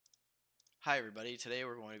Hi everybody, today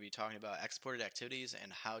we're going to be talking about exported activities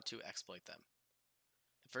and how to exploit them.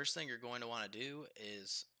 The first thing you're going to want to do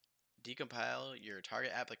is decompile your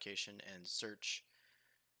target application and search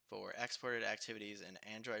for exported activities in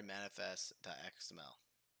Android manifest.xml.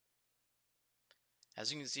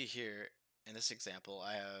 As you can see here in this example,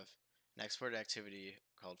 I have an exported activity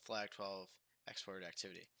called flag12 exported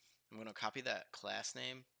activity. I'm going to copy that class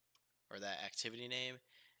name or that activity name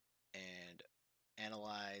and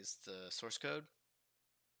analyze the source code.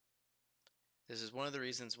 This is one of the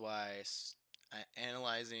reasons why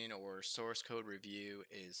analyzing or source code review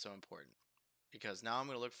is so important, because now I'm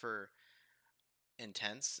going to look for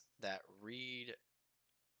intents that read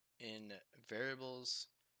in variables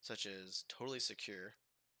such as totally secure.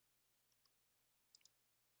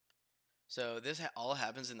 So this all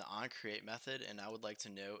happens in the onCreate method, and I would like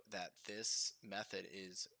to note that this method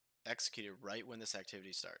is executed right when this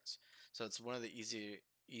activity starts. So it's one of the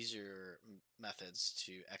easier methods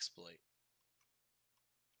to exploit.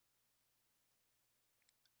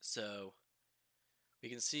 So we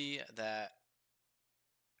can see that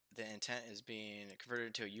the intent is being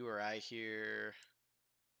converted to a URI here.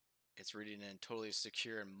 It's reading in totally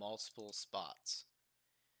secure in multiple spots.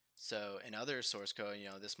 So in other source code,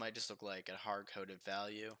 this might just look like a hard-coded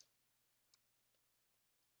value.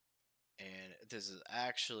 And this is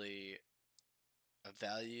actually a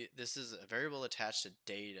value. This is a variable attached to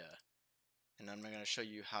data. And I'm going to show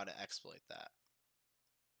you how to exploit that.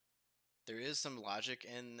 There is some logic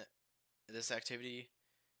in this activity.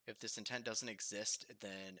 If this intent doesn't exist,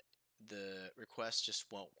 then the request just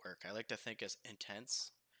won't work. I like to think as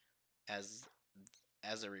intents as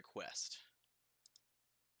a request.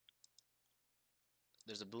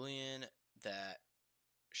 There's a boolean that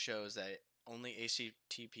shows that only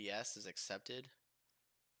HTTPS is accepted,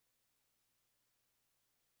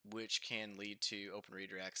 which can lead to open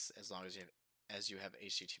redirects as long as you have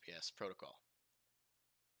HTTPS protocol.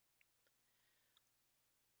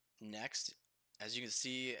 Next, as you can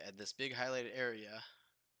see, this big highlighted area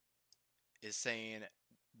is saying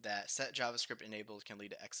that set JavaScript enabled can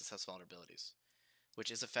lead to XSS vulnerabilities, which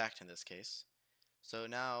is a fact in this case. So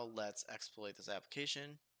now let's exploit this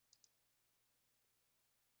application.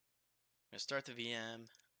 I'm going to start the VM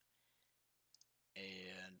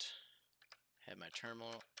and have my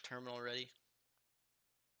terminal ready.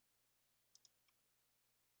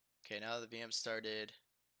 Okay, now the VM started.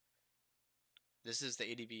 This is the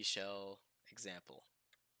ADB shell example.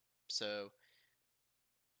 So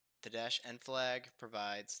the -n flag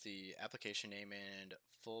provides the application name and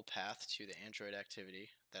full path to the Android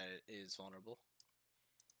activity that it is vulnerable.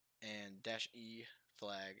 And -e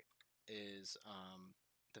flag is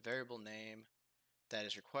the variable name that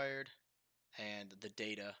is required and the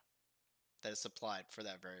data that is supplied for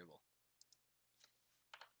that variable.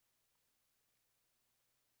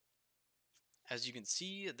 As you can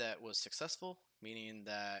see, that was successful, meaning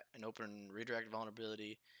that an open redirect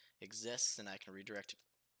vulnerability exists and I can redirect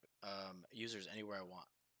users anywhere I want.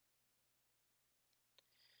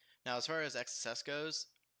 Now, as far as XSS goes,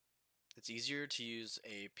 it's easier to use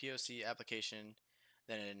a POC application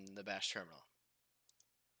than in the Bash terminal.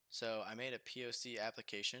 So I made a POC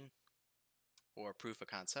application, or proof of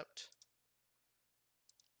concept.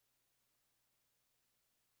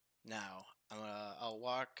 Now, I'll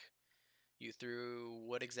walk you through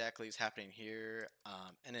what exactly is happening here.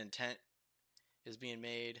 An intent is being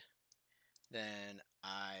made, then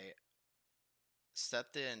I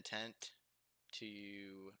set the intent to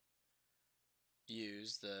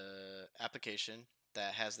use the application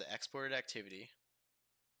that has the exported activity.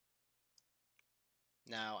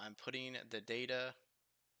 Now I'm putting the data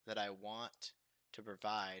that I want to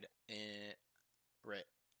provide in right.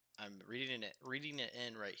 I'm reading it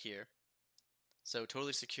in right here. So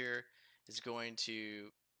totally secure is going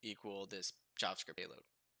to equal this JavaScript payload.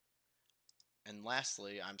 And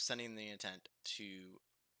lastly, I'm sending the intent to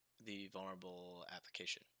the vulnerable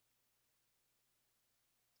application.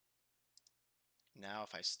 Now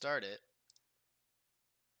if I start it,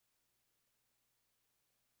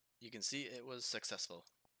 you can see it was successful.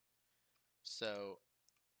 So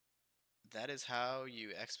that is how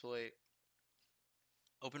you exploit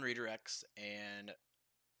open redirects and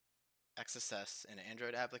XSS in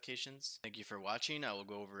Android applications. Thank you for watching. I will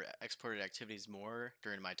go over exported activities more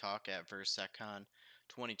during my talk at VerseSecCon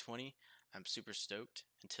 2020. I'm super stoked.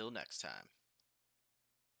 Until next time.